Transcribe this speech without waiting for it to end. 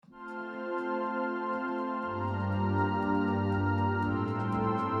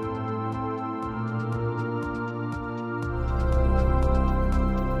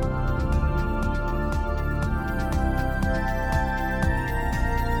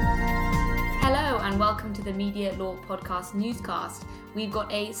welcome to the Media Law Podcast Newscast. We've got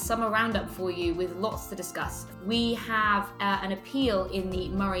a summer roundup for you with lots to discuss. We have an appeal in the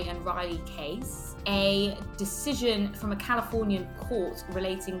Murray and Riley case, a decision from a Californian court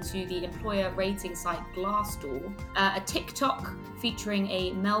relating to the employer rating site Glassdoor, a TikTok featuring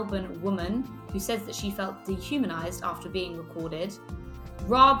a Melbourne woman who says that she felt dehumanized after being recorded,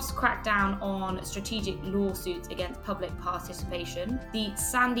 Rob's crackdown on strategic lawsuits against public participation. The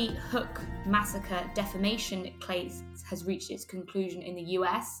Sandy Hook massacre defamation case has reached its conclusion in the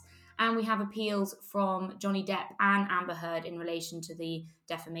US. And we have appeals from Johnny Depp and Amber Heard in relation to the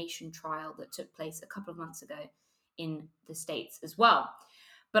defamation trial that took place a couple of months ago in the States as well.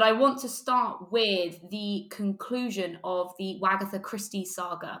 But I want to start with the conclusion of the Wagatha Christie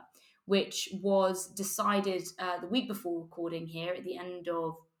saga, which was decided the week before recording here at the end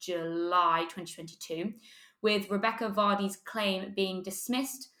of July 2022, with Rebecca Vardy's claim being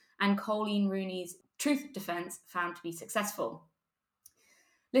dismissed and Colleen Rooney's truth defence found to be successful.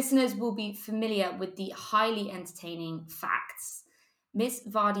 Listeners will be familiar with the highly entertaining facts. Miss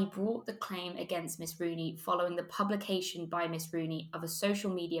Vardy brought the claim against Miss Rooney following the publication by Miss Rooney of a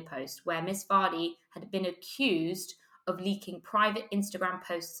social media post where Miss Vardy had been accused of leaking private Instagram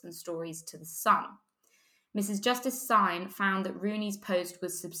posts and stories to The Sun. Mrs. Justice Syme found that Rooney's post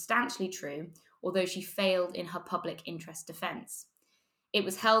was substantially true, although she failed in her public interest defence. It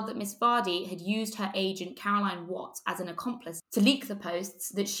was held that Miss Vardy had used her agent Caroline Watts as an accomplice to leak the posts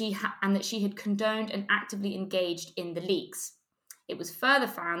that she had condoned and actively engaged in the leaks. It was further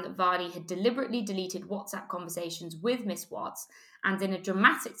found that Vardy had deliberately deleted WhatsApp conversations with Miss Watts, and in a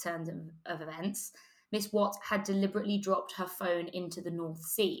dramatic turn of events, Miss Watts had deliberately dropped her phone into the North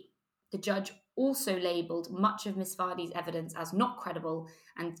Sea. The judge also labelled much of Miss Vardy's evidence as not credible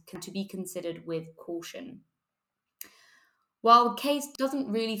and to be considered with caution. While the case doesn't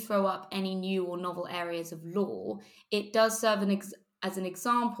really throw up any new or novel areas of law, it does serve as an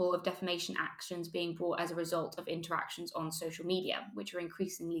example of defamation actions being brought as a result of interactions on social media, which are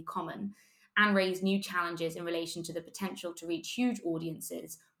increasingly common, and raise new challenges in relation to the potential to reach huge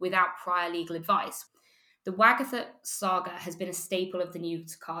audiences without prior legal advice. The Wagatha saga has been a staple of the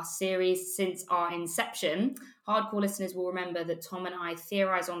Newscast series since our inception. Hardcore listeners will remember that Tom and I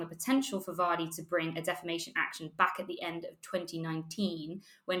theorised on the potential for Vardy to bring a defamation action back at the end of 2019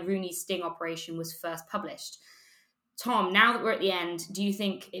 when Rooney's sting operation was first published. Tom, now that we're at the end, do you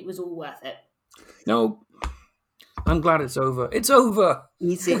think it was all worth it? No. I'm glad it's over. It's over.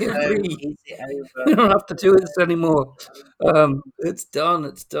 Easy over. We don't have to do this anymore. It's done.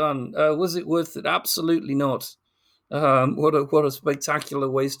 It's done. Was it worth it? Absolutely not. What a spectacular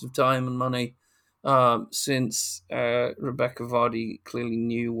waste of time and money. Since Rebecca Vardy clearly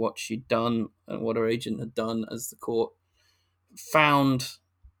knew what she'd done and what her agent had done, as the court found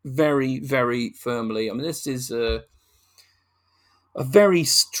very, very firmly. I mean, this is a very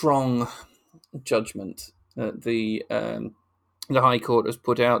strong judgment that the High Court has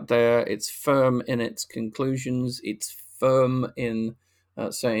put out there. It's firm in its conclusions. It's firm in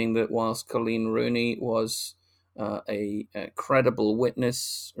saying that whilst Colleen Rooney was a credible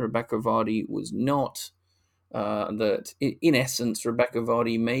witness, Rebecca Vardy was not. That in essence, Rebecca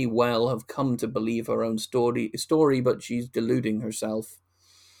Vardy may well have come to believe her own story, but she's deluding herself.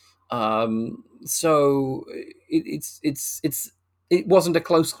 So it wasn't a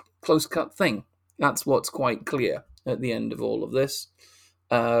close cut thing. That's what's quite clear at the end of all of this.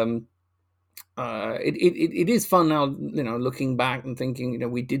 It is fun now, looking back and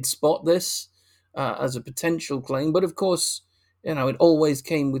thinking, we did spot this as a potential claim, but of course, it always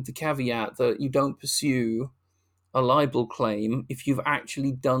came with the caveat that you don't pursue a libel claim if you've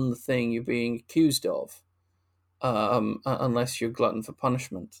actually done the thing you're being accused of, unless you're glutton for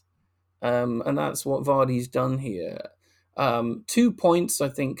punishment. And that's what Vardy's done here. 2 points, I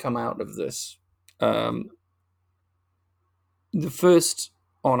think, come out of this. The first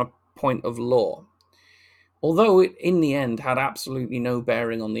on a point of law. Although it, in the end, had absolutely no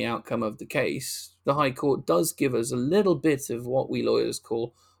bearing on the outcome of the case, the High Court does give us a little bit of what we lawyers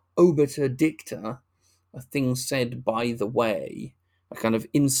call obiter dicta, a thing said by the way, a kind of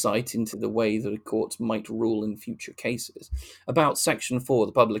insight into the way that a court might rule in future cases, about Section 4,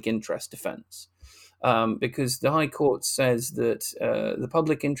 the public interest defence. Because the High Court says that the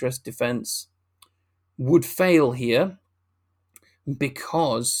public interest defence would fail here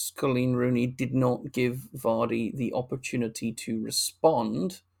because Colleen Rooney did not give Vardy the opportunity to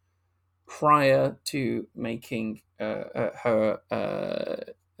respond prior to making her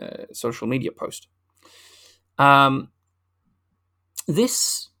social media post.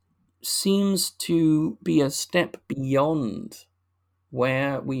 This seems to be a step beyond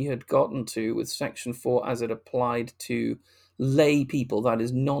where we had gotten to with Section 4 as it applied to lay people, that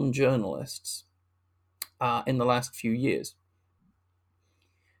is, non-journalists, in the last few years.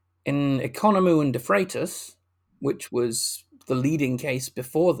 In Economou and De Freitas, which was the leading case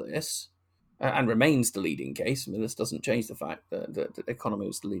before this, and remains the leading case, I mean, this doesn't change the fact that Economou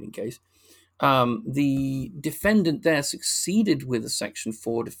is the leading case, the defendant there succeeded with a Section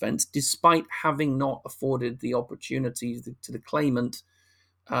 4 defense, despite having not afforded the opportunity to the claimant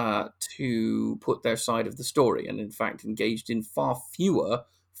to put their side of the story, and in fact engaged in far fewer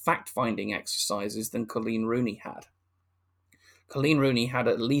fact-finding exercises than Colleen Rooney had. Colleen Rooney had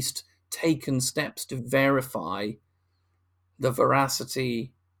at least taken steps to verify the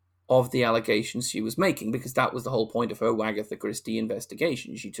veracity of the allegations she was making, because that was the whole point of her Wagatha Christie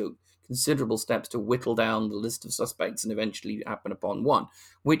investigation. She took considerable steps to whittle down the list of suspects and eventually happen upon one,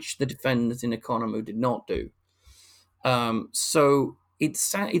 which the defendant in Economou did not do. So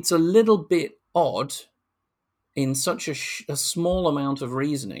it's a little bit odd in such a small amount of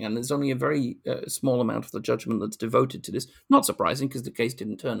reasoning, and there's only a very small amount of the judgment that's devoted to this. Not surprising, because the case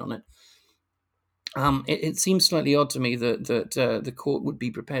didn't turn on it. It seems slightly odd to me that the court would be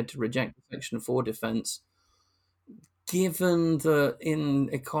prepared to reject the Section 4 defense, given that in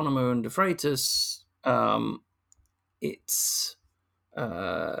Economou and De Freitas, it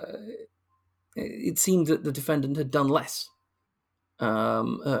seemed that the defendant had done less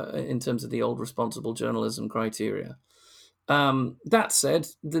in terms of the old responsible journalism criteria. That said,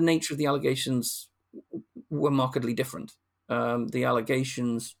 the nature of the allegations were markedly different. The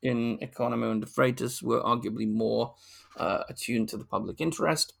allegations in Economou and De Freitas were arguably more attuned to the public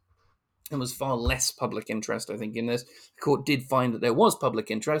interest. There was far less public interest, I think, in this. The court did find that there was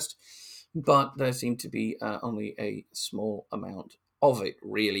public interest, but there seemed to be only a small amount of it,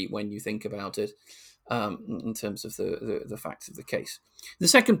 really, when you think about it, in terms of the facts of the case. The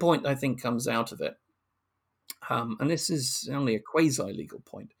second point, I think, comes out of it, and this is only a quasi-legal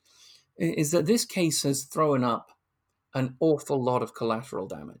point, is that this case has thrown up an awful lot of collateral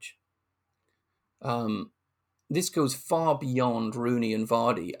damage. This goes far beyond Rooney and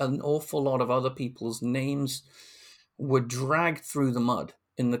Vardy. An awful lot of other people's names were dragged through the mud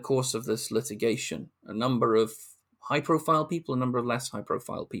in the course of this litigation. A number of high-profile people, a number of less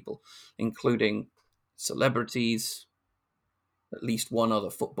high-profile people, including celebrities, at least one other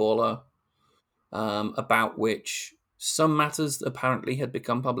footballer, about which some matters apparently had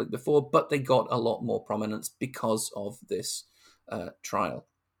become public before, but they got a lot more prominence because of this trial.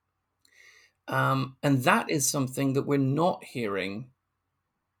 And that is something that we're not hearing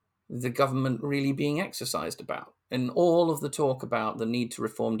the government really being exercised about. In all of the talk about the need to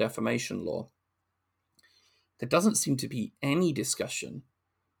reform defamation law, there doesn't seem to be any discussion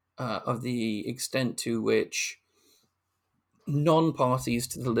of the extent to which non-parties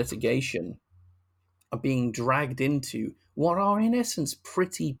to the litigation are being dragged into what are, in essence,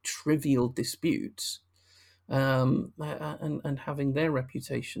 pretty trivial disputes, and having their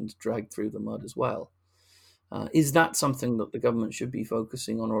reputations dragged through the mud as well. Is that something that the government should be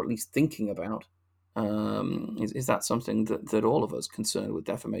focusing on, or at least thinking about? Is that something that all of us concerned with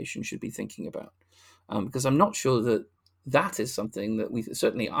defamation should be thinking about? Because I'm not sure that is something that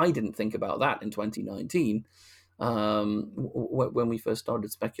certainly I didn't think about that in 2019. When we first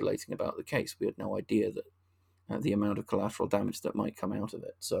started speculating about the case, we had no idea that the amount of collateral damage that might come out of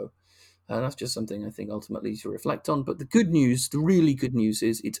it. So that's just something I think ultimately to reflect on. But the good news, the really good news,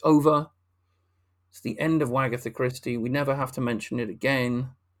 is it's over. It's the end of Wagatha Christie. We never have to mention it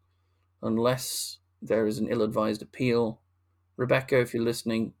again unless there is an ill-advised appeal. Rebecca, if you're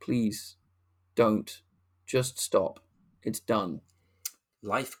listening, please don't. Just stop. It's done.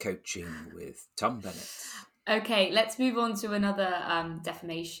 Life coaching with Tom Bennett. Okay, let's move on to another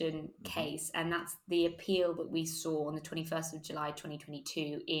defamation case, and that's the appeal that we saw on the 21st of July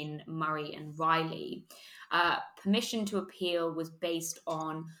 2022 in Murray and Riley. Permission to appeal was based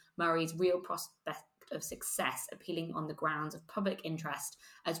on Murray's real prospect of success, appealing on the grounds of public interest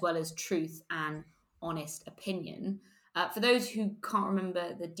as well as truth and honest opinion. For those who can't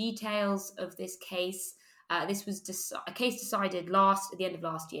remember the details of this case, this was a case decided at the end of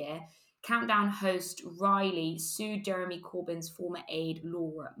last year. Countdown host Riley sued Jeremy Corbyn's former aide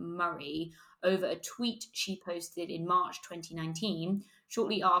Laura Murray over a tweet she posted in March 2019,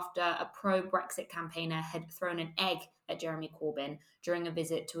 shortly after a pro-Brexit campaigner had thrown an egg at Jeremy Corbyn during a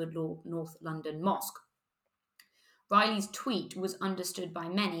visit to a North London mosque. Riley's tweet was understood by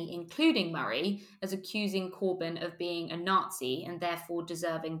many, including Murray, as accusing Corbyn of being a Nazi and therefore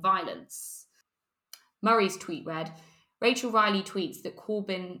deserving violence. Murray's tweet read, Rachel Riley tweets that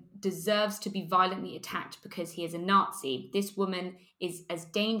Corbyn deserves to be violently attacked because he is a Nazi. This woman is as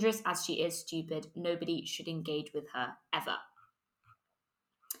dangerous as she is stupid. Nobody should engage with her, ever.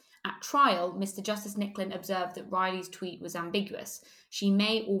 At trial, Mr. Justice Nicklin observed that Riley's tweet was ambiguous. She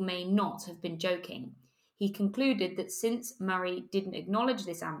may or may not have been joking. He concluded that since Murray didn't acknowledge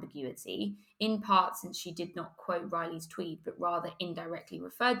this ambiguity, in part since she did not quote Riley's tweet but rather indirectly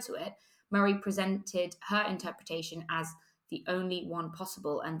referred to it, Murray presented her interpretation as the only one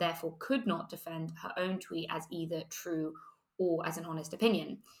possible and therefore could not defend her own tweet as either true or as an honest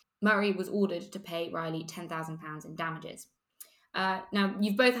opinion. Murray was ordered to pay Riley £10,000 in damages. Now,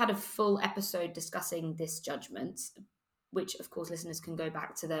 you've both had a full episode discussing this judgment, which, of course, listeners can go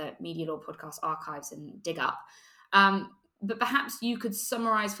back to the Media Law Podcast archives and dig up. But perhaps you could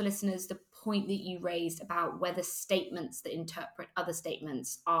summarise for listeners the point that you raised about whether statements that interpret other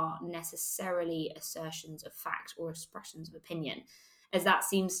statements are necessarily assertions of fact or expressions of opinion, as that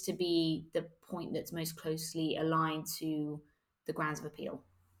seems to be the point that's most closely aligned to the grounds of appeal.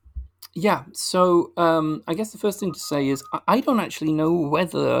 Yeah, so I guess the first thing to say is I don't actually know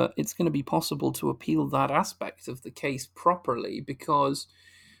whether it's going to be possible to appeal that aspect of the case properly, because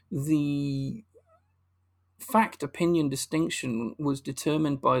the fact-opinion distinction was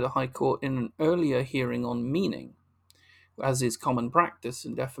determined by the High Court in an earlier hearing on meaning, as is common practice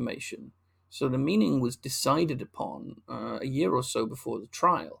in defamation. So the meaning was decided upon a year or so before the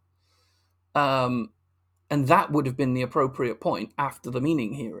trial. And that would have been the appropriate point after the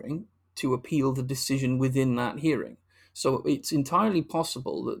meaning hearing to appeal the decision within that hearing. So it's entirely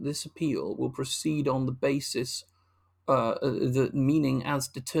possible that this appeal will proceed on the basis that meaning as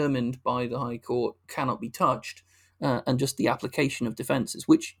determined by the High Court cannot be touched, and just the application of defences,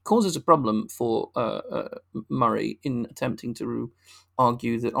 which causes a problem for Murray in attempting to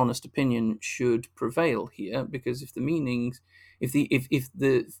argue that honest opinion should prevail here, because if the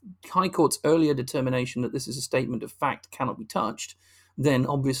High Court's earlier determination that this is a statement of fact cannot be touched, then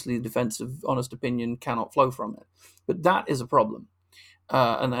obviously the defence of honest opinion cannot flow from it. But that is a problem.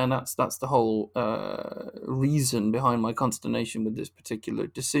 And that's the whole reason behind my consternation with this particular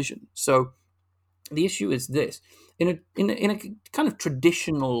decision. So the issue is this: in a kind of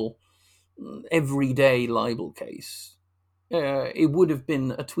traditional, everyday libel case, it would have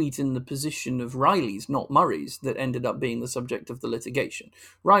been a tweet in the position of Riley's, not Murray's, that ended up being the subject of the litigation.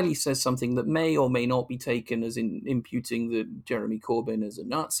 Riley says something that may or may not be taken as imputing that Jeremy Corbyn is a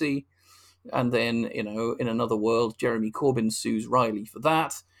Nazi. And then, in another world, Jeremy Corbyn sues Riley for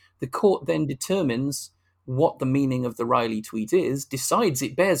that. The court then determines what the meaning of the Riley tweet is, decides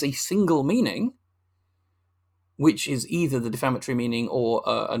it bears a single meaning, which is either the defamatory meaning or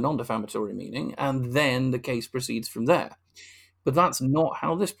a non-defamatory meaning, and then the case proceeds from there. But that's not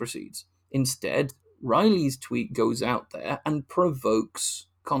how this proceeds. Instead, Riley's tweet goes out there and provokes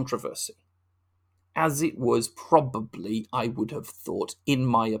controversy, as it was probably, I would have thought, in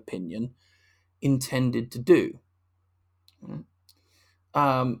my opinion, intended to do.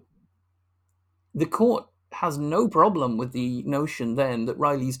 The court has no problem with the notion then that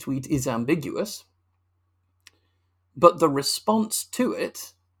Riley's tweet is ambiguous, but the response to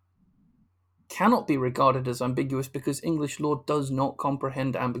it cannot be regarded as ambiguous because English law does not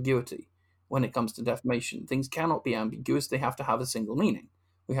comprehend ambiguity when it comes to defamation. Things cannot be ambiguous, they have to have a single meaning.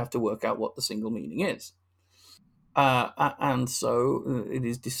 We have to work out what the single meaning is. And so it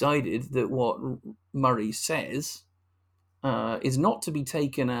is decided that what Murray says is not to be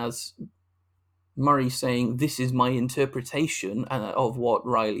taken as Murray saying, this is my interpretation of what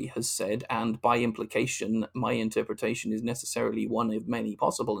Riley has said, and by implication, my interpretation is necessarily one of many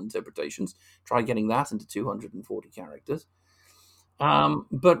possible interpretations. Try getting that into 240 characters.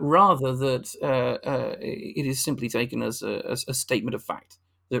 But rather that it is simply taken as a statement of fact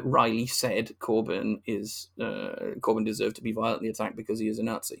that Riley said Corbyn deserved to be violently attacked because he is a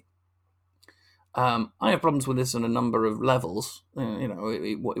Nazi. I have problems with this on a number of levels.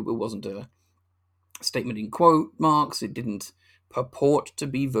 It wasn't a statement in quote marks. It didn't purport to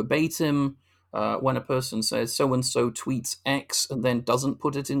be verbatim. When a person says so-and-so tweets X and then doesn't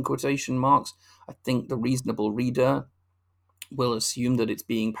put it in quotation marks, I think the reasonable reader will assume that it's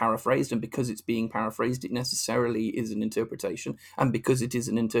being paraphrased, and because it's being paraphrased, it necessarily is an interpretation, and because it is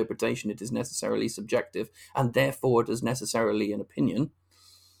an interpretation, it is necessarily subjective, and therefore it is necessarily an opinion.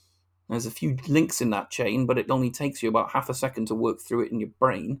 There's a few links in that chain, but it only takes you about half a second to work through it in your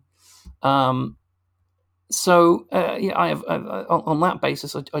brain. I have on that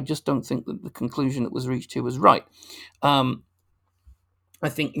basis, I just don't think that the conclusion that was reached here was right. I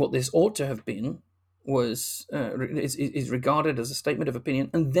think what this ought to have been is regarded as a statement of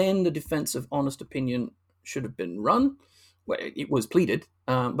opinion, and then the defense of honest opinion should have been run. Well, it was pleaded,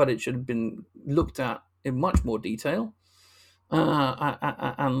 but it should have been looked at in much more detail.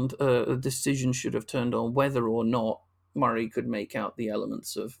 And a decision should have turned on whether or not Murray could make out the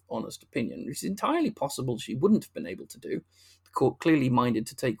elements of honest opinion, which is entirely possible she wouldn't have been able to do. The court clearly minded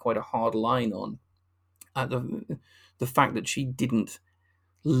to take quite a hard line on the fact that she didn't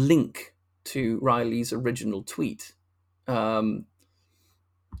link to Riley's original tweet. Of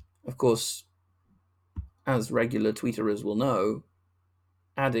course, as regular tweeterers will know,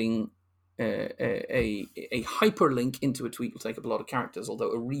 adding a hyperlink into a tweet will take up a lot of characters,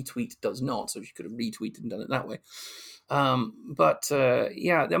 although a retweet does not, so she could have retweeted and done it that way.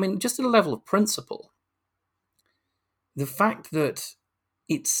 Yeah, I mean, just at a level of principle, the fact that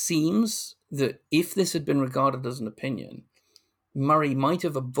it seems that if this had been regarded as an opinion, Murray might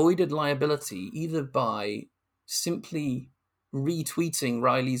have avoided liability either by simply retweeting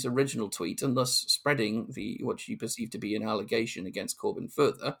Riley's original tweet and thus spreading what she perceived to be an allegation against Corbyn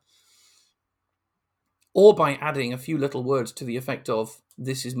further, or by adding a few little words to the effect of,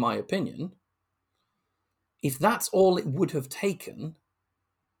 "This is my opinion." If that's all it would have taken,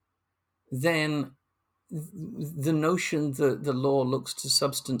 then the notion that the law looks to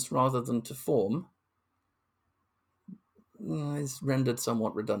substance rather than to form is rendered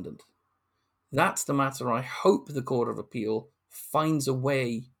somewhat redundant. That's the matter I hope the Court of Appeal finds a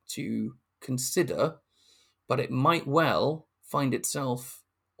way to consider, but it might well find itself,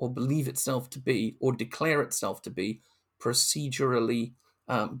 or believe itself to be, or declare itself to be, procedurally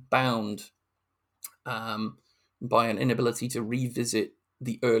bound by an inability to revisit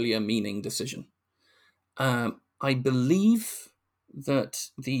the earlier meaning decision. I believe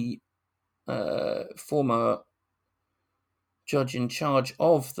that the former judge in charge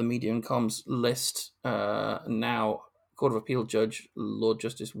of the Media and Comms list, now Court of Appeal Judge Lord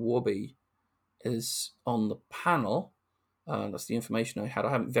Justice Warby, is on the panel. That's the information I had.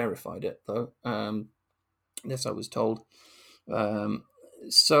 I haven't verified it, though. This I was told.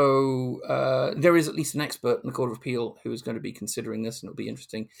 So there is at least an expert in the Court of Appeal who is going to be considering this, and it'll be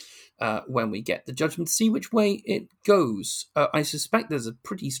interesting when we get the judgment to see which way it goes. I suspect there's a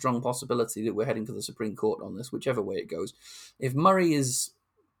pretty strong possibility that we're heading for the Supreme Court on this, whichever way it goes. If Murray is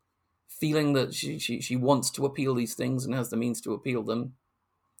feeling that she wants to appeal these things and has the means to appeal them,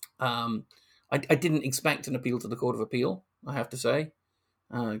 I didn't expect an appeal to the Court of Appeal, I have to say,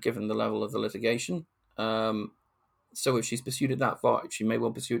 given the level of the litigation. So if she's pursued it that far, she may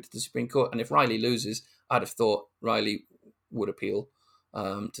well pursue it to the Supreme Court. And if Riley loses, I'd have thought Riley would appeal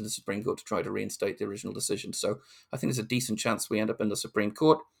to the Supreme Court to try to reinstate the original decision. So I think there's a decent chance we end up in the Supreme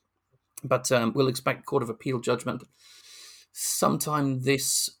Court. But we'll expect Court of Appeal judgment sometime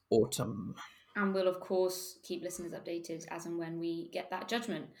this autumn. And we'll, of course, keep listeners updated as and when we get that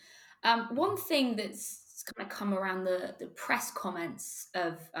judgment. One thing that's kind of come around the press comments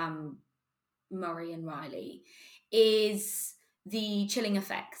of Murray and Riley is the chilling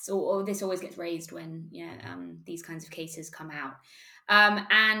effects, or this always gets raised when these kinds of cases come out. And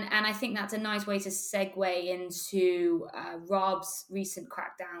I think that's a nice way to segue into Rob's recent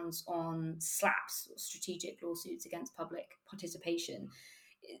crackdowns on SLAPs, strategic lawsuits against public participation.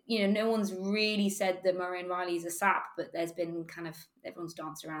 No one's really said that Murray and Riley's a SLAP, but there's been everyone's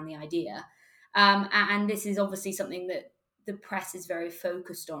danced around the idea. And this is obviously something that the press is very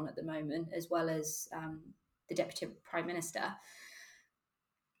focused on at the moment, as well as the Deputy Prime Minister.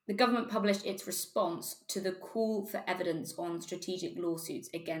 The government published its response to the call for evidence on strategic lawsuits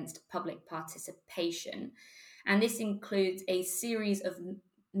against public participation. And this includes a series of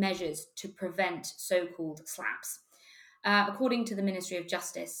measures to prevent so-called SLAPs. According to the Ministry of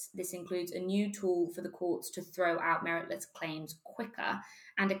Justice, this includes a new tool for the courts to throw out meritless claims quicker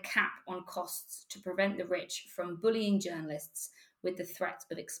and a cap on costs to prevent the rich from bullying journalists with the threat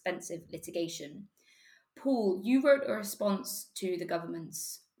of expensive litigation. Paul, you wrote a response to the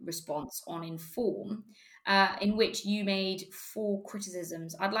government's response on Inform, in which you made 4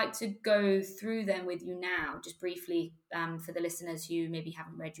 criticisms. I'd like to go through them with you now, just briefly, for the listeners who maybe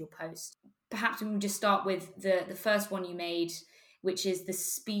haven't read your post. Perhaps we can just start with the first one you made, which is the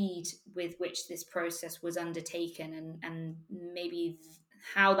speed with which this process was undertaken, and maybe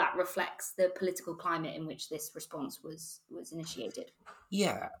how that reflects the political climate in which this response was initiated.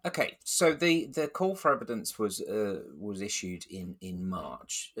 Yeah. Okay. So the call for evidence was issued in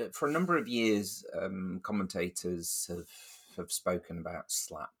March. For a number of years, commentators have spoken about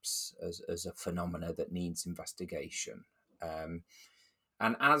SLAPs as a phenomena that needs investigation.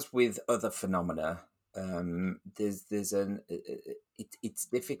 And as with other phenomena, it's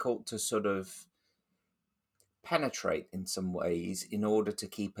difficult to sort of penetrate in some ways in order to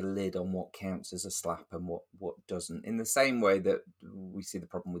keep a lid on what counts as a slap and what doesn't. In the same way that we see the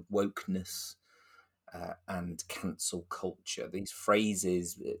problem with wokeness and cancel culture. These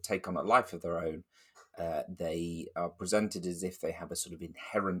phrases take on a life of their own. They are presented as if they have a sort of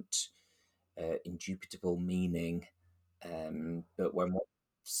inherent, indubitable meaning. But when one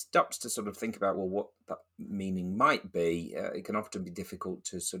stops to sort of think about, well, what that meaning might be, it can often be difficult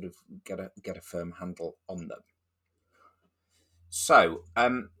to sort of get a firm handle on them. So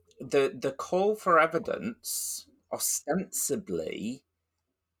the call for evidence ostensibly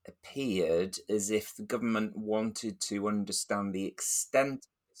appeared as if the government wanted to understand the extent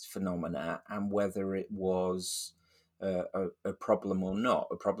of this phenomena and whether it was a problem or not,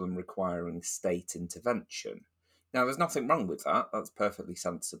 a problem requiring state intervention. Now, there's nothing wrong with that. That's perfectly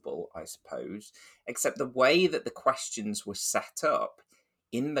sensible, I suppose, except the way that the questions were set up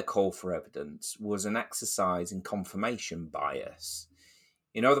in the call for evidence was an exercise in confirmation bias.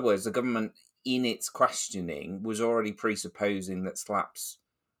 In other words, the government, in its questioning, was already presupposing that slaps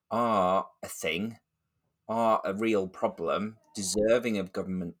are a thing, are a real problem, deserving of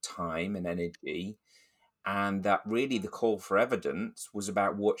government time and energy, and that really the call for evidence was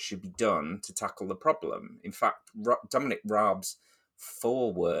about what should be done to tackle the problem. In fact, Dominic Raab's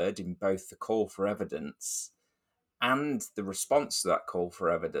foreword in both the call for evidence and the response to that call for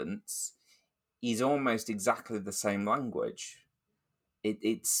evidence is almost exactly the same language.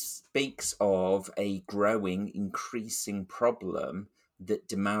 It speaks of a growing, increasing problem that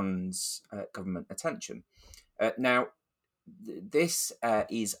demands government attention. Now, this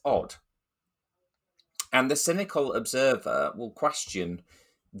is odd. And the cynical observer will question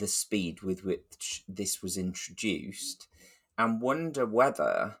the speed with which this was introduced and wonder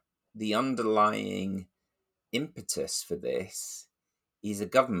whether the underlying impetus for this is a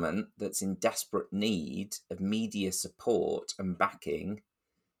government that's in desperate need of media support and backing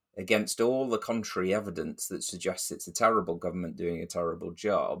against all the contrary evidence that suggests it's a terrible government doing a terrible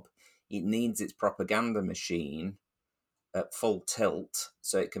job. It needs its propaganda machine at full tilt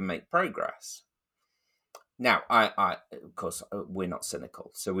so it can make progress. Now, I of course, we're not cynical,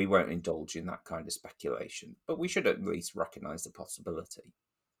 so we won't indulge in that kind of speculation, but we should at least recognise the possibility.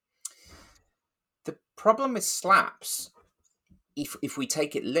 The problem with slaps, if we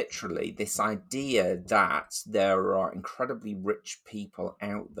take it literally, this idea that there are incredibly rich people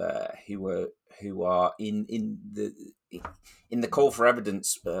out there who are in the call for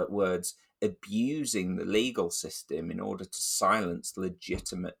evidence words, abusing the legal system in order to silence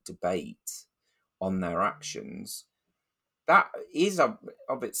legitimate debate on their actions, that is of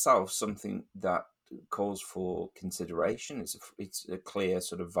itself something that calls for consideration. It's a clear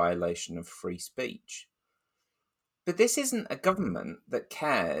sort of violation of free speech. But this isn't a government that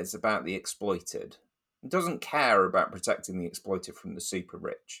cares about the exploited. It doesn't care about protecting the exploited from the super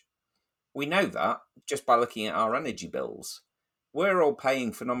rich. We know that just by looking at our energy bills. We're all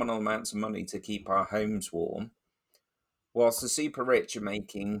paying phenomenal amounts of money to keep our homes warm, whilst the super rich are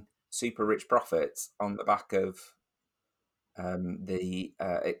making super rich profits on the back of the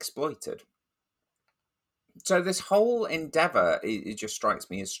exploited. So this whole endeavour, it just strikes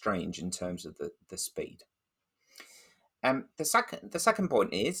me as strange in terms of the speed. The second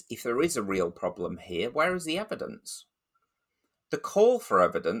point is, if there is a real problem here, where is the evidence? The call for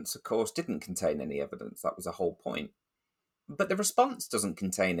evidence, of course, didn't contain any evidence. That was the whole point. But the response doesn't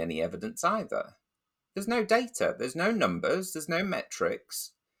contain any evidence either. There's no data. There's no numbers. There's no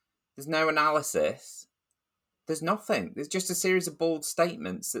metrics. There's no analysis. There's nothing. There's just a series of bold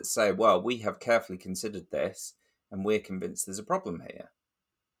statements that say, well, we have carefully considered this and we're convinced there's a problem here.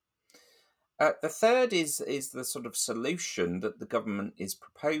 The third is the sort of solution that the government is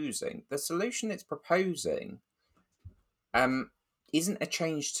proposing. The solution it's proposing isn't a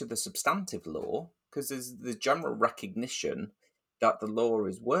change to the substantive law, because there's the general recognition that the law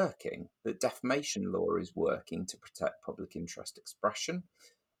is working, that defamation law is working to protect public interest expression.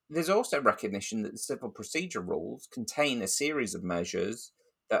 There's also recognition that the civil procedure rules contain a series of measures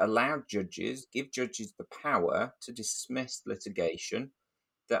that give judges the power to dismiss litigation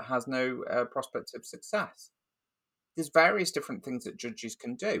that has no prospect of success. There's various different things that judges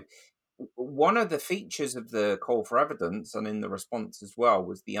can do. One of the features of the call for evidence, and in the response as well,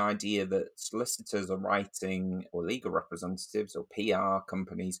 was the idea that solicitors are writing, or legal representatives or PR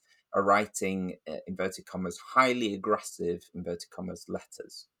companies are writing, inverted commas, highly aggressive, inverted commas,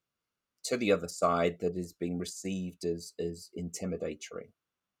 letters to the other side that is being received as intimidatory.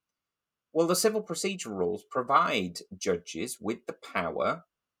 Well, the civil procedure rules provide judges with the power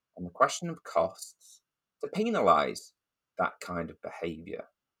on the question of costs to penalise that kind of behaviour.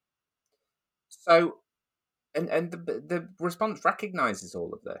 So And the response recognises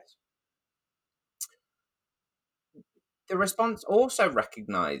all of this. The response also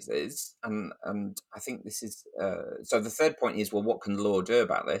recognises, and I think this is so. The third point is, well, what can law do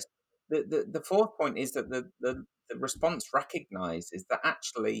about this? The fourth point is that the response recognises that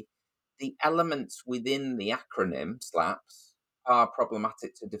actually the elements within the acronym SLAPS are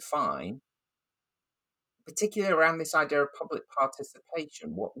problematic to define, particularly around this idea of public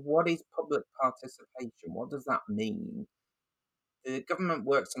participation. What is public participation? What does that mean? The government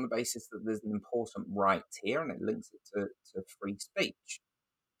works on the basis that there's an important right here, and it links it to free speech.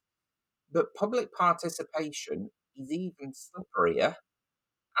 But public participation is even slipperier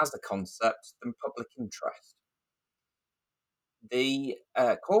as a concept than public interest. The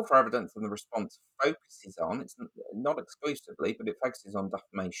call for evidence and the response focuses on, it's not exclusively, but it focuses on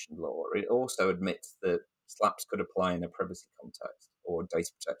defamation law. It also admits that SLAPs could apply in a privacy context or data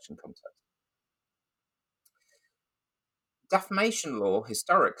protection context. Defamation law,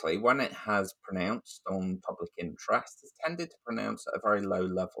 historically, when it has pronounced on public interest, has tended to pronounce at a very low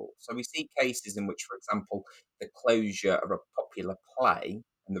level. So we see cases in which, for example, the closure of a popular play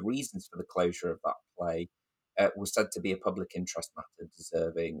and the reasons for the closure of that play was said to be a public interest matter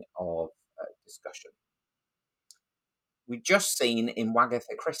deserving of discussion. We've just seen in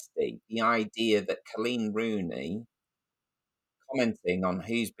Wagatha Christie the idea that Colleen Rooney, commenting on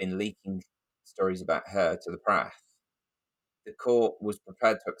who's been leaking stories about her to the press, the court was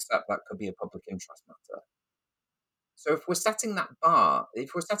prepared to accept that could be a public interest matter. So if we're setting the bar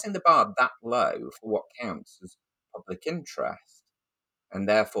that low for what counts as public interest and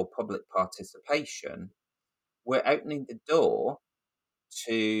therefore public participation, we're opening the door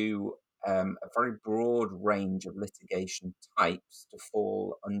to a very broad range of litigation types to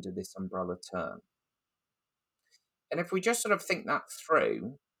fall under this umbrella term. And if we just sort of think that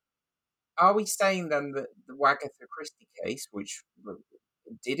through, are we saying then that the Wagatha Christie case, which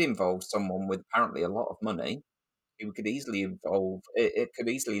did involve someone with apparently a lot of money, who could easily it could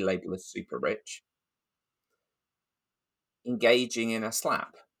easily label as super rich, engaging in a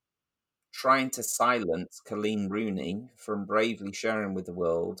slap, trying to silence Colleen Rooney from bravely sharing with the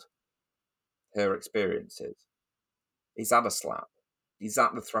world her experiences? Is that a slap? Is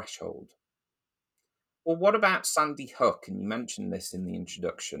that the threshold? Well, what about Sandy Hook? And you mentioned this in the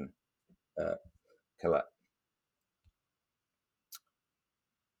introduction, Colette.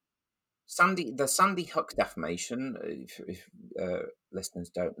 The Sandy Hook defamation, if listeners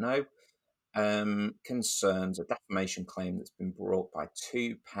don't know, concerns a defamation claim that's been brought by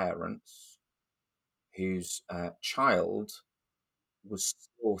two parents whose child was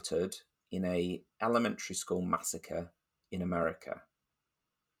slaughtered in a elementary school massacre in America.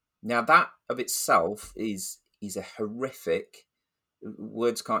 Now, that of itself is a horrific,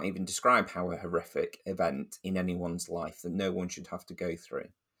 words can't even describe how a horrific event in anyone's life that no one should have to go through.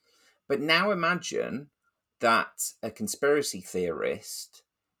 But now imagine that a conspiracy theorist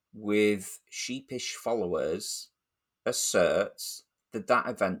with sheepish followers asserts that that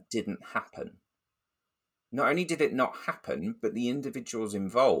event didn't happen. Not only did it not happen, but the individuals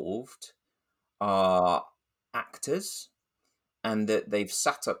involved are actors and that they've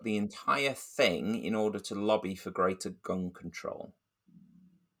set up the entire thing in order to lobby for greater gun control.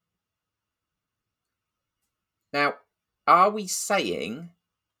 Now, are we saying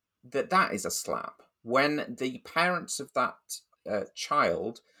that that is a slap when the parents of that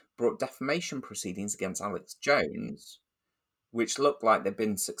child brought defamation proceedings against Alex Jones, which looked like they'd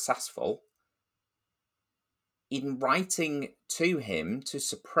been successful, in writing to him to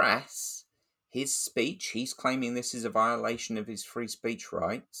suppress his speech? He's claiming this is a violation of his free speech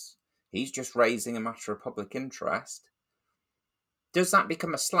rights. He's just raising a matter of public interest. Does that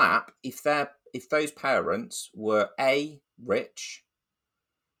become a slap if those parents were A, rich,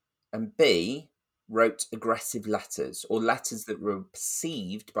 and B, wrote aggressive letters, or letters that were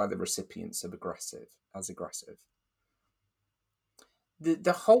perceived by the recipients as aggressive?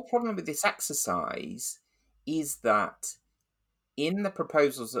 The whole problem with this exercise is that in the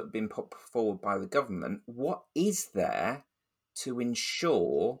proposals that have been put forward by the government, what is there to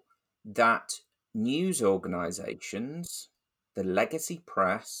ensure that news organisations, the legacy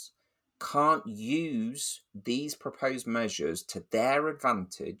press, can't use these proposed measures to their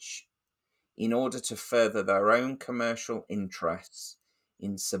advantage in order to further their own commercial interests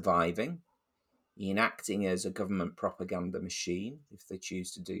in surviving, in acting as a government propaganda machine, if they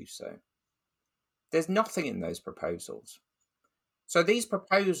choose to do so? There's nothing in those proposals. So these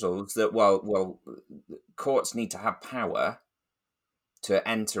proposals that, well, courts need to have power to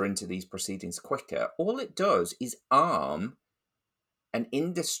enter into these proceedings quicker, all it does is arm an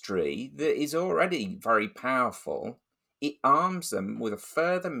industry that is already very powerful. It arms them with a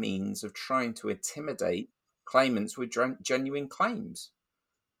further means of trying to intimidate claimants with genuine claims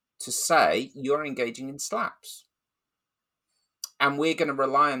to say you're engaging in slaps. And we're going to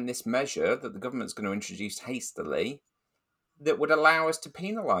rely on this measure that the government's going to introduce hastily that would allow us to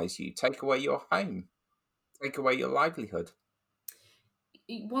penalise you, take away your home, take away your livelihood.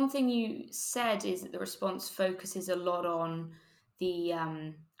 One thing you said is that the response focuses a lot on the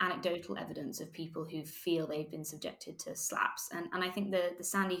anecdotal evidence of people who feel they've been subjected to slaps. And I think the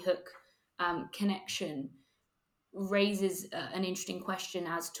Sandy Hook connection raises an interesting question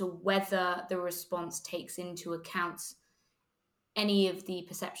as to whether the response takes into account any of the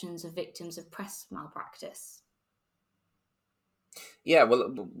perceptions of victims of press malpractice. Yeah,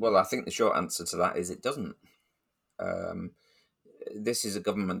 well, I think the short answer to that is it doesn't. This is a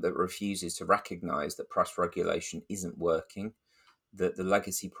government that refuses to recognise that press regulation isn't working, that the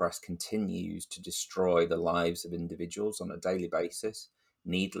legacy press continues to destroy the lives of individuals on a daily basis,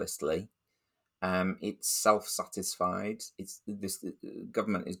 needlessly. It's self-satisfied. This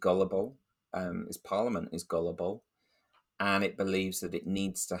government is gullible. This parliament is gullible, and it believes that it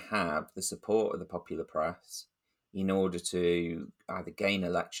needs to have the support of the popular press in order to either gain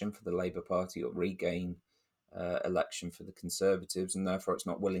election for the Labour Party or regain election for the Conservatives, and therefore it's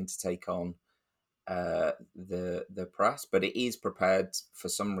not willing to take on the press, but it is prepared for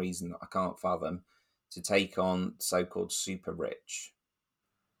some reason that I can't fathom to take on so-called super rich.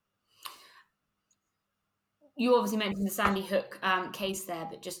 You obviously mentioned the Sandy Hook case there,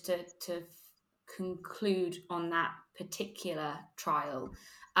 but just to conclude on that particular trial,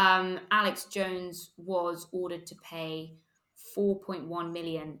 Alex Jones was ordered to pay 4.1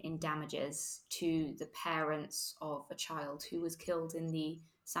 million in damages to the parents of a child who was killed in the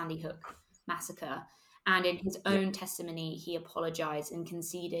Sandy Hook massacre. And in his own testimony, he apologized and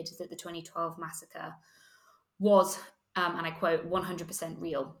conceded that the 2012 massacre was, and I quote, 100%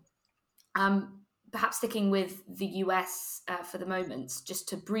 real. Perhaps sticking with the US for the moment, just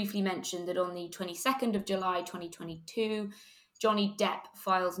to briefly mention that on the 22nd of July 2022, Johnny Depp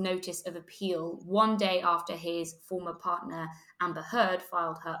files notice of appeal one day after his former partner Amber Heard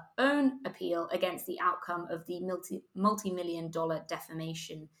filed her own appeal against the outcome of the multi-million-dollar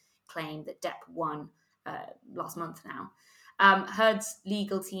defamation claim that Depp won last month now. Heard's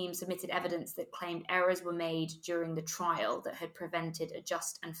legal team submitted evidence that claimed errors were made during the trial that had prevented a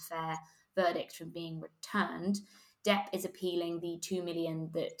just and fair verdict from being returned. Depp is appealing the $2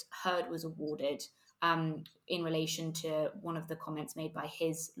 million that Heard was awarded in relation to one of the comments made by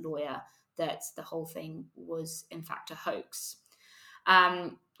his lawyer that the whole thing was in fact a hoax.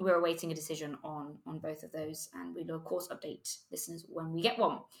 We're awaiting a decision on both of those, and we'll of course update listeners when we get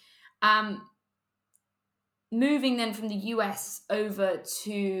one. Moving then from the US over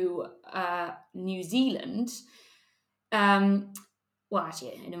to New Zealand, well, actually,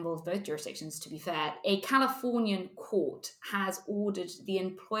 it involves both jurisdictions, to be fair. A Californian court has ordered the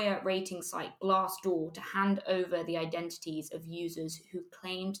employer rating site Glassdoor to hand over the identities of users who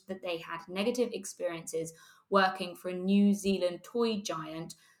claimed that they had negative experiences working for a New Zealand toy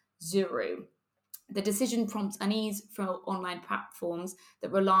giant, Zuru. The decision prompts unease for online platforms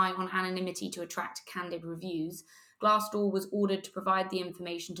that rely on anonymity to attract candid reviews. Glassdoor was ordered to provide the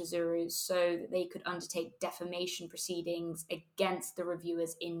information to Zuru so that they could undertake defamation proceedings against the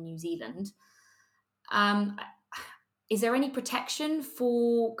reviewers in New Zealand. Is there any protection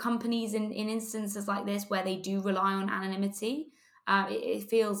for companies in instances like this where they do rely on anonymity? It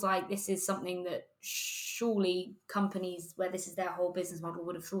feels like this is something that surely companies where this is their whole business model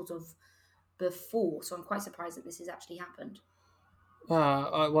would have thought of before. So I'm quite surprised that this has actually happened.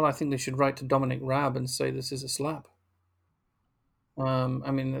 Well, I think they should write to Dominic Raab and say this is a slap.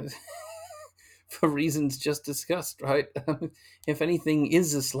 I mean, for reasons just discussed, right? If anything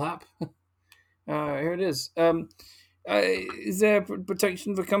is a slap, here it is. Is there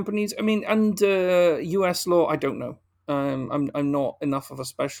protection for companies? I mean, under US law, I don't know. I'm not enough of a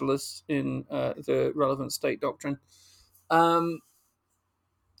specialist in the relevant state doctrine.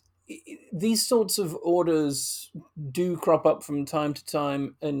 These sorts of orders do crop up from time to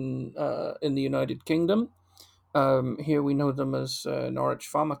time in the United Kingdom. Here we know them as Norwich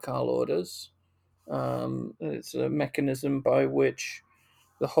Pharmacal orders. It's a mechanism by which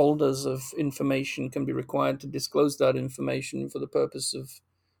the holders of information can be required to disclose that information for the purpose of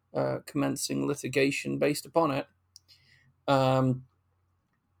commencing litigation based upon it.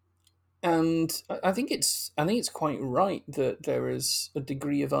 And I think it's quite right that there is a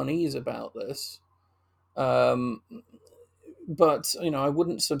degree of unease about this. But I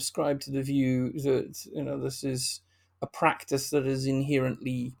wouldn't subscribe to the view that this is a practice that is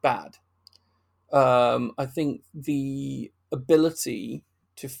inherently bad. I think the ability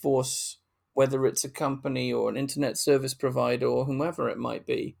to force, whether it's a company or an internet service provider or whomever it might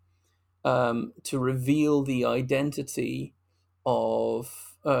be, to reveal the identity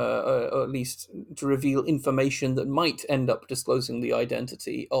of, or at least to reveal information that might end up disclosing the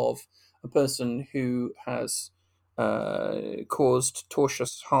identity of a person who has caused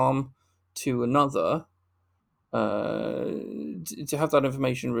tortious harm to another, to have that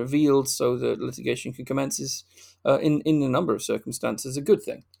information revealed so that litigation can commence is, in a number of circumstances, a good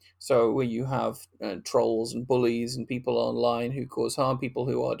thing. So where you have trolls and bullies and people online who cause harm, people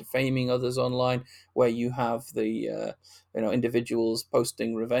who are defaming others online, where you have the individuals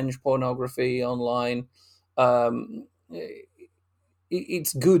posting revenge pornography online,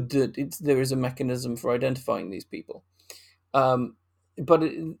 it's good that there is a mechanism for identifying these people. But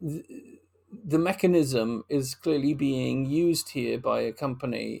the mechanism is clearly being used here by a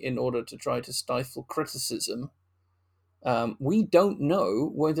company in order to try to stifle criticism. We don't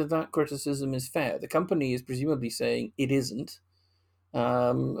know whether that criticism is fair. The company is presumably saying it isn't.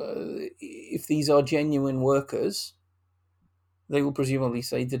 If these are genuine workers, they will presumably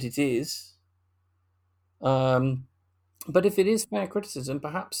say that it is. But if it is fair criticism,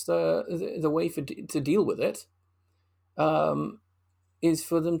 perhaps the way to deal with it is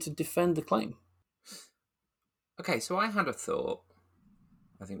for them to defend the claim. Okay, so I had a thought.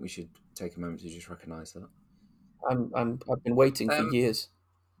 I think we should take a moment to just recognise that. I've been waiting for years.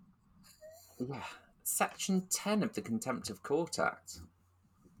 Yeah, Section 10 of the Contempt of Court Act.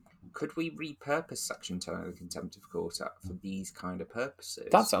 Could we repurpose Section 10 of the Contempt of Court Act for these kind of purposes?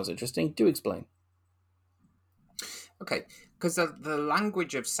 That sounds interesting. Do explain. Okay, because the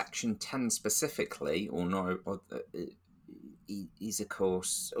language of Section 10 specifically, is of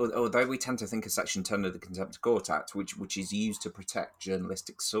course, although we tend to think of Section 10 of the Contempt of Court Act, which is used to protect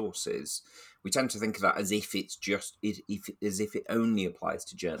journalistic sources, we tend to think of that as if it's as if it only applies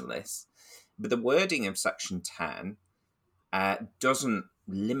to journalists. But the wording of Section 10 doesn't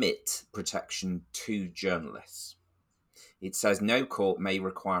limit protection to journalists. It says no court may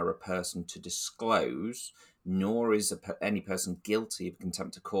require a person to disclose, nor is any person guilty of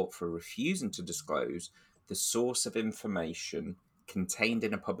contempt of court for refusing to disclose the source of information contained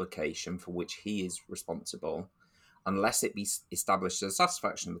in a publication for which he is responsible, unless it be established to the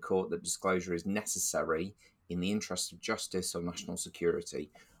satisfaction of the court that disclosure is necessary in the interest of justice or national security,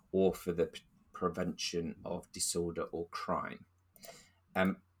 or for the prevention of disorder or crime.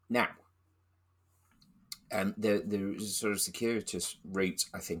 Now, there is a sort of circuitous route,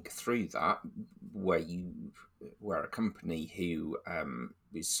 I think, through that, where a company who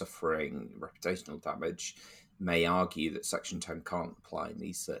is suffering reputational damage may argue that Section 10 can't apply in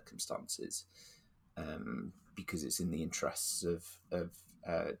these circumstances because it's in the interests of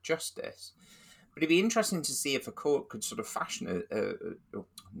justice. But it'd be interesting to see if a court could sort of fashion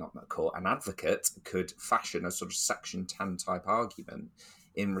an advocate could fashion a sort of Section 10 type argument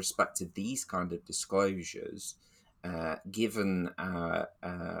in respect of these kind of disclosures, given our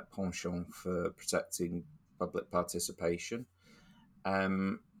penchant for protecting public participation,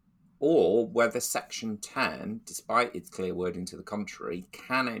 or whether Section 10, despite its clear wording to the contrary,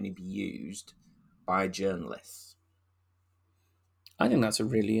 can only be used by journalists. I think that's a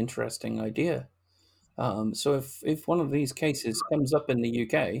really interesting idea. So if one of these cases comes up in the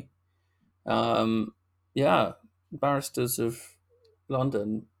UK, barristers of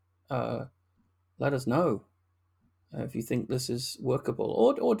London, let us know if you think this is workable,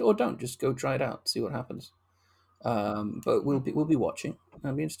 or don't. Just go try it out, see what happens. But we'll be watching.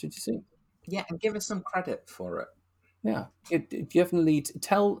 I'll be interested to see. Yeah, and give us some credit for it. Yeah, it definitely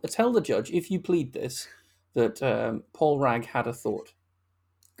tell the judge, if you plead this, that Paul Ragg had a thought.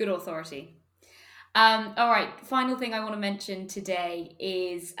 Good authority. All right, final thing I want to mention today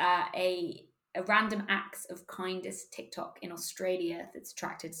is a random acts of kindness TikTok in Australia that's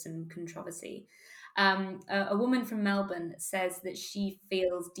attracted some controversy. A woman from Melbourne says that she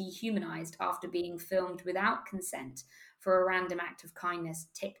feels dehumanized after being filmed without consent for a random act of kindness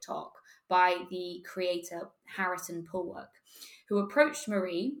TikTok by the creator Harrison Pulwork, who approached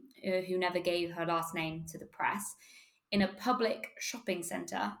Marie, who never gave her last name to the press, in a public shopping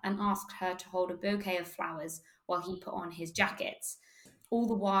centre and asked her to hold a bouquet of flowers while he put on his jackets, all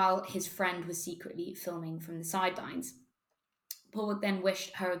the while his friend was secretly filming from the sidelines. Paul then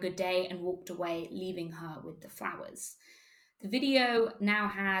wished her a good day and walked away, leaving her with the flowers. The video now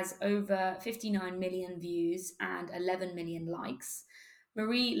has over 59 million views and 11 million likes.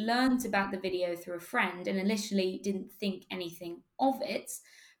 Marie learned about the video through a friend and initially didn't think anything of it,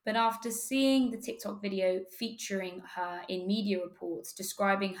 But after seeing the TikTok video featuring her in media reports,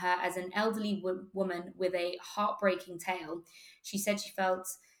 describing her as an elderly woman with a heartbreaking tale, she said she felt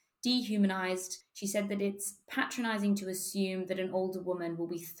dehumanized. She said that it's patronizing to assume that an older woman will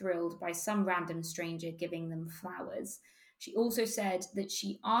be thrilled by some random stranger giving them flowers. She also said that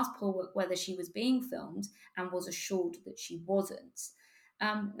she asked Paul whether she was being filmed and was assured that she wasn't.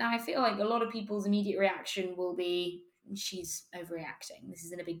 Now, I feel like a lot of people's immediate reaction will be, she's overreacting. This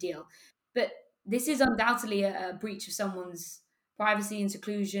isn't a big deal. But this is undoubtedly a breach of someone's privacy and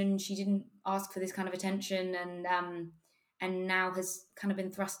seclusion. She didn't ask for this kind of attention, and now has kind of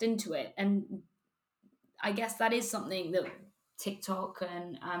been thrust into it. And I guess that is something that TikTok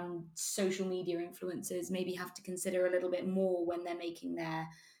and social media influencers maybe have to consider a little bit more when they're making their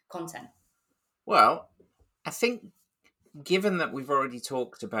content. Well, I think given that we've already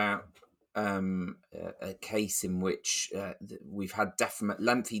talked about a case in which we've had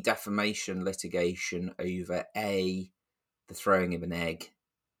lengthy defamation litigation over the throwing of an egg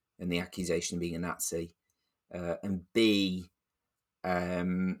and the accusation of being a Nazi, and B,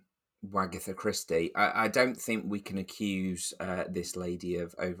 Wagatha Christie, I don't think we can accuse this lady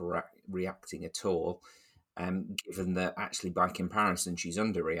of overreacting at all, given that actually by comparison she's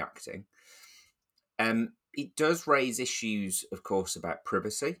underreacting. It does raise issues, of course, about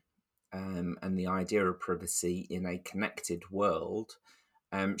privacy and the idea of privacy in a connected world.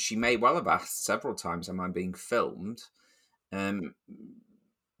 She may well have asked several times, am I being filmed?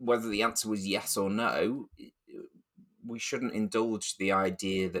 Whether the answer was yes or no, we shouldn't indulge the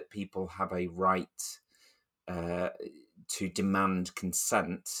idea that people have a right to demand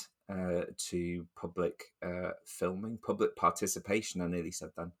consent to public filming, public participation, I nearly said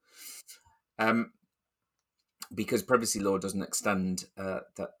then. Because privacy law doesn't extend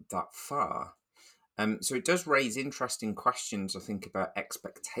that far. So it does raise interesting questions, I think, about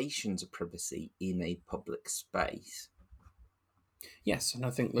expectations of privacy in a public space. Yes, and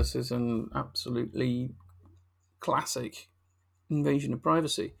I think this is an absolutely classic invasion of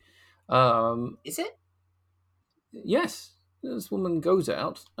privacy. Is it? Yes. This woman goes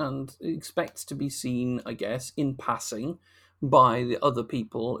out and expects to be seen, I guess, in passing by the other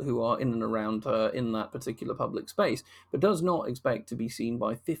people who are in and around her in that particular public space, but does not expect to be seen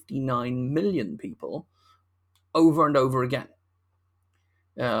by 59 million people over and over again.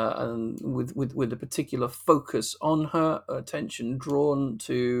 And with a particular focus on her, attention drawn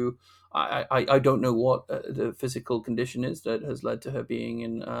to, I don't know what the physical condition is that has led to her being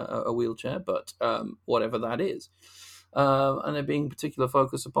in a wheelchair, but whatever that is. And there being particular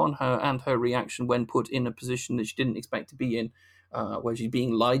focus upon her and her reaction when put in a position that she didn't expect to be in, where she's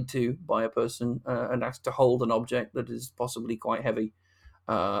being lied to by a person and asked to hold an object that is possibly quite heavy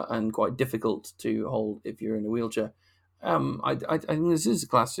and quite difficult to hold if you're in a wheelchair. I think this is a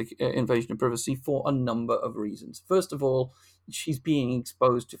classic invasion of privacy for a number of reasons. First of all, she's being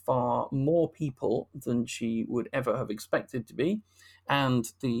exposed to far more people than she would ever have expected to be,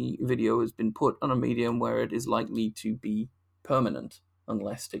 and the video has been put on a medium where it is likely to be permanent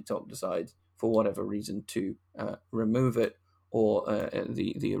unless TikTok decides, for whatever reason, to remove it or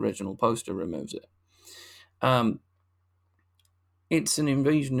the original poster removes it. It's an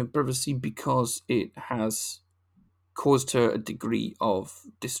invasion of privacy because it has caused her a degree of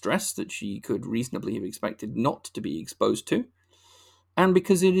distress that she could reasonably have expected not to be exposed to, and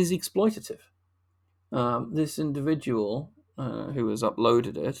because it is exploitative. This individual who has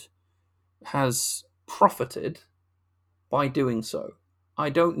uploaded it has profited by doing so. I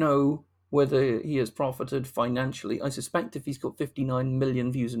don't know whether he has profited financially. I suspect if he's got 59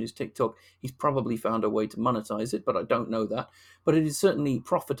 million views on his TikTok, he's probably found a way to monetize it, but I don't know that. But it is certainly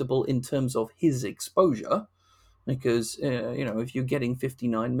profitable in terms of his exposure, because if you're getting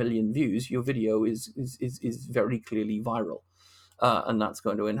 59 million views, your video is very clearly viral, and that's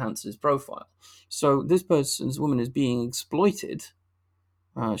going to enhance his profile. So this woman is being exploited.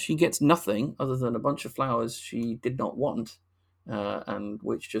 She gets nothing other than a bunch of flowers she did not want, and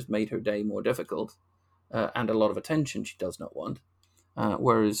which just made her day more difficult, and a lot of attention she does not want.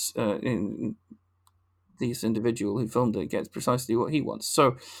 Whereas this individual who filmed it gets precisely what he wants.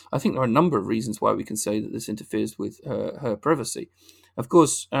 So I think there are a number of reasons why we can say that this interferes with her privacy. Of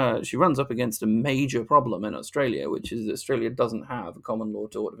course, she runs up against a major problem in Australia, which is that Australia doesn't have a common law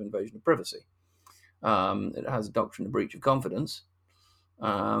tort of invasion of privacy. It has a doctrine of breach of confidence,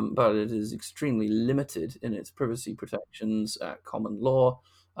 but it is extremely limited in its privacy protections at common law.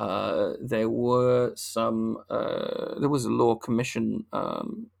 There was a law commission,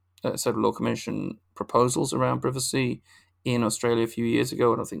 set of law commission proposals around privacy in Australia a few years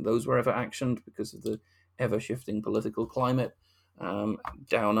ago. I don't think those were ever actioned because of the ever-shifting political climate.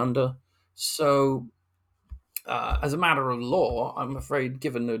 down under. So, as a matter of law, I'm afraid,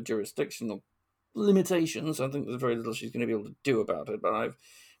 given the jurisdictional limitations, I think there's very little she's going to be able to do about it. But I've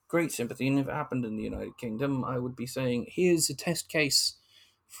great sympathy, and if it happened in the United Kingdom, I would be saying, here's a test case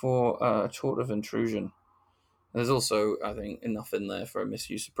for tort of intrusion. There's also, I think, enough in there for a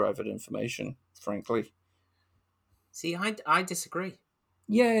misuse of private information, frankly. See, I disagree.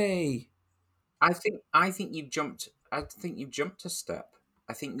 Yay! I think you've jumped a step.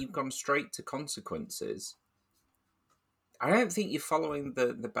 I think you've gone straight to consequences. I don't think you're following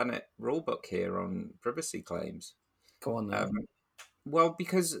the Bennett rulebook here on privacy claims. Go on then. Well,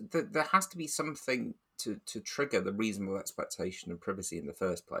 because there has to be something to trigger the reasonable expectation of privacy in the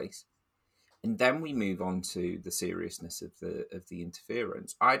first place, and then we move on to the seriousness of the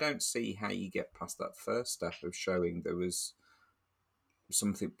interference. I don't see how you get past that first step of showing there was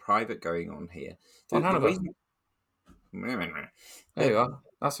something private going on here. Von Hanover. Reason... There you are.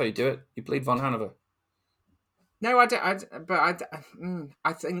 That's how you do it. You plead Von Hanover. No, I don't.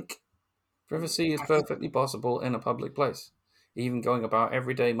 I think privacy is perfectly possible in a public place, even going about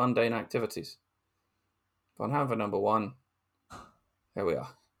everyday mundane activities. Von Hanover number 1. There we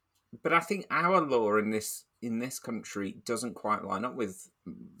are. But I think our law in this country doesn't quite line up with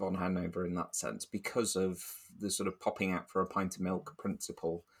Von Hanover in that sense, because of the sort of popping out for a pint of milk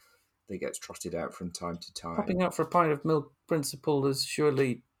principle that gets trotted out from time to time. Popping out for a pint of milk principle is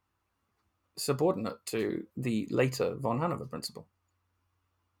surely subordinate to the later Von Hanover principle.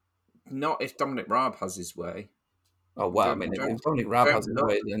 Not if Dominic Raab has his way. Oh, well, if Dominic Raab has his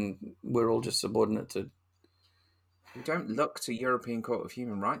way, then we're all just subordinate to... We don't look to European Court of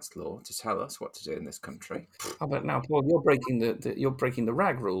Human Rights law to tell us what to do in this country. How about now, Paul? You're breaking the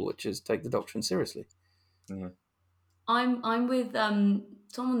RAG rule, which is take the doctrine seriously. Yeah. I'm with Tom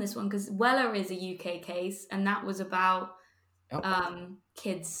on this one, because Weller is a UK case, and that was about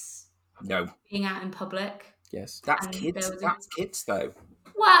kids being out in public. Yes, that's kids. That's kids, though.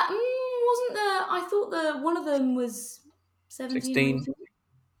 Well, wasn't there? I thought one of them was 17.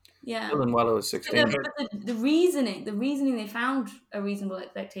 Yeah. Dylan Weller was 16. The reasoning they found a reasonable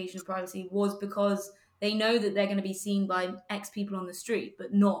expectation of privacy was because they know that they're going to be seen by X people on the street,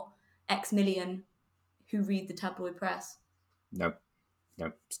 but not X million who read the tabloid press. No,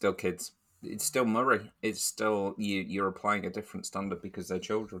 still kids. It's still Murray. It's still you're applying a different standard because they're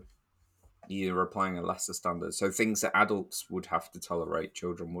children. You're applying a lesser standard. So things that adults would have to tolerate,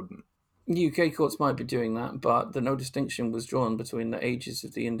 children wouldn't. UK courts might be doing that, but no distinction was drawn between the ages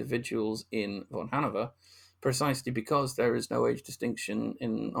of the individuals in Von Hanover, precisely because there is no age distinction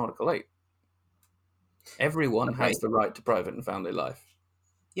in Article 8. Everyone has the right to private and family life.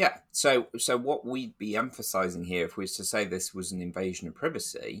 Yeah, so what we'd be emphasising here, if we was to say this was an invasion of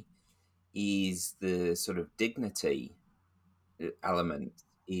privacy, is the sort of dignity element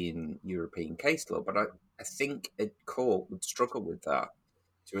in European case law. But I think a court would struggle with that,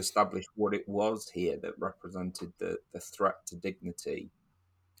 to establish what it was here that represented the threat to dignity.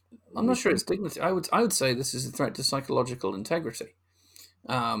 I'm not sure it's dignity. I would say this is a threat to psychological integrity,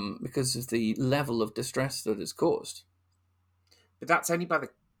 because of the level of distress that is caused. But that's only by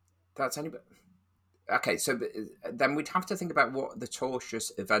okay, so then we'd have to think about what the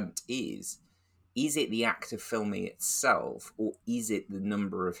tortious event is. Is it the act of filming itself, or is it the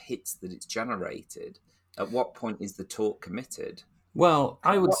number of hits that it's generated? At what point is the tort committed? Well,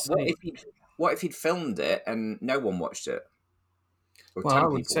 I would say... What if he'd filmed it and no one watched it? Well, I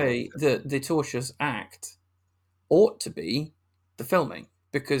would say that the tortious act ought to be the filming,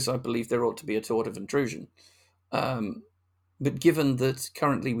 because I believe there ought to be a tort of intrusion. But given that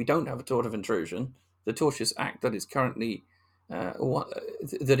currently we don't have a tort of intrusion, the tortious act that is currently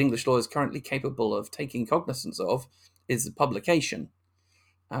that English law is currently capable of taking cognizance of is the publication,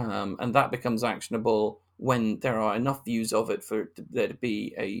 and that becomes actionable when there are enough views of it for there to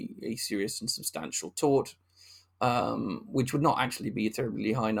be a serious and substantial tort, which would not actually be a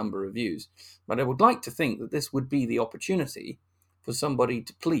terribly high number of views. But I would like to think that this would be the opportunity for somebody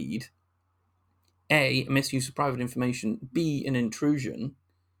to plead A, misuse of private information, B, an intrusion,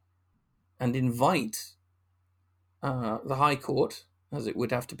 and invite the High Court, as it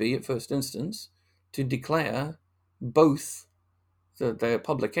would have to be at first instance, to declare both that their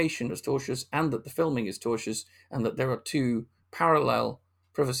publication is tortious and that the filming is tortious, and that there are two parallel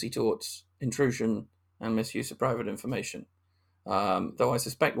privacy torts, intrusion and misuse of private information. Though I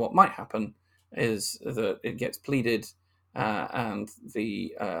suspect what might happen is that it gets pleaded and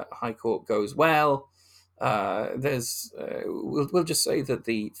the High Court goes, well, We'll just say that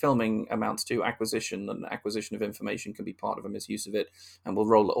the filming amounts to acquisition, and acquisition of information can be part of a misuse of it, and we'll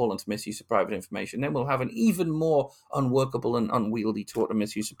roll it all into misuse of private information. Then we'll have an even more unworkable and unwieldy tort of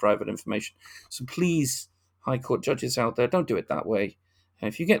misuse of private information. So please, High Court judges out there, don't do it that way.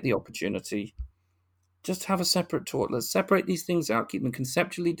 And if you get the opportunity, just have a separate tort. Let's separate these things out, keep them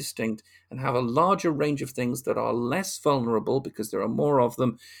conceptually distinct, and have a larger range of things that are less vulnerable, because there are more of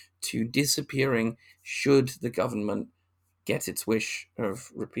them, to disappearing should the government get its wish of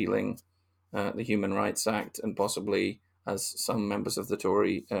repealing the Human Rights Act, and possibly, as some members of the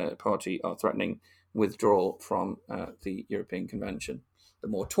Tory party are threatening, withdrawal from the European Convention. The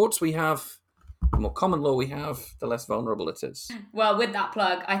more torts we have, the more common law we have, the less vulnerable it is. Well, with that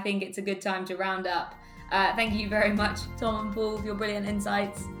plug, I think it's a good time to round up. Thank you very much, Tom and Paul, for your brilliant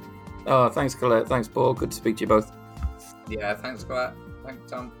insights. Oh, thanks, Colette. Thanks, Paul. Good to speak to you both. Yeah, thanks, Colette. Thanks,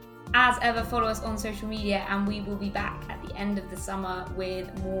 Tom. As ever, follow us on social media, and we will be back at the end of the summer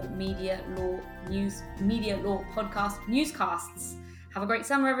with more media law podcast newscasts. Have a great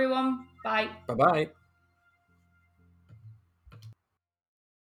summer, everyone. Bye. Bye-bye.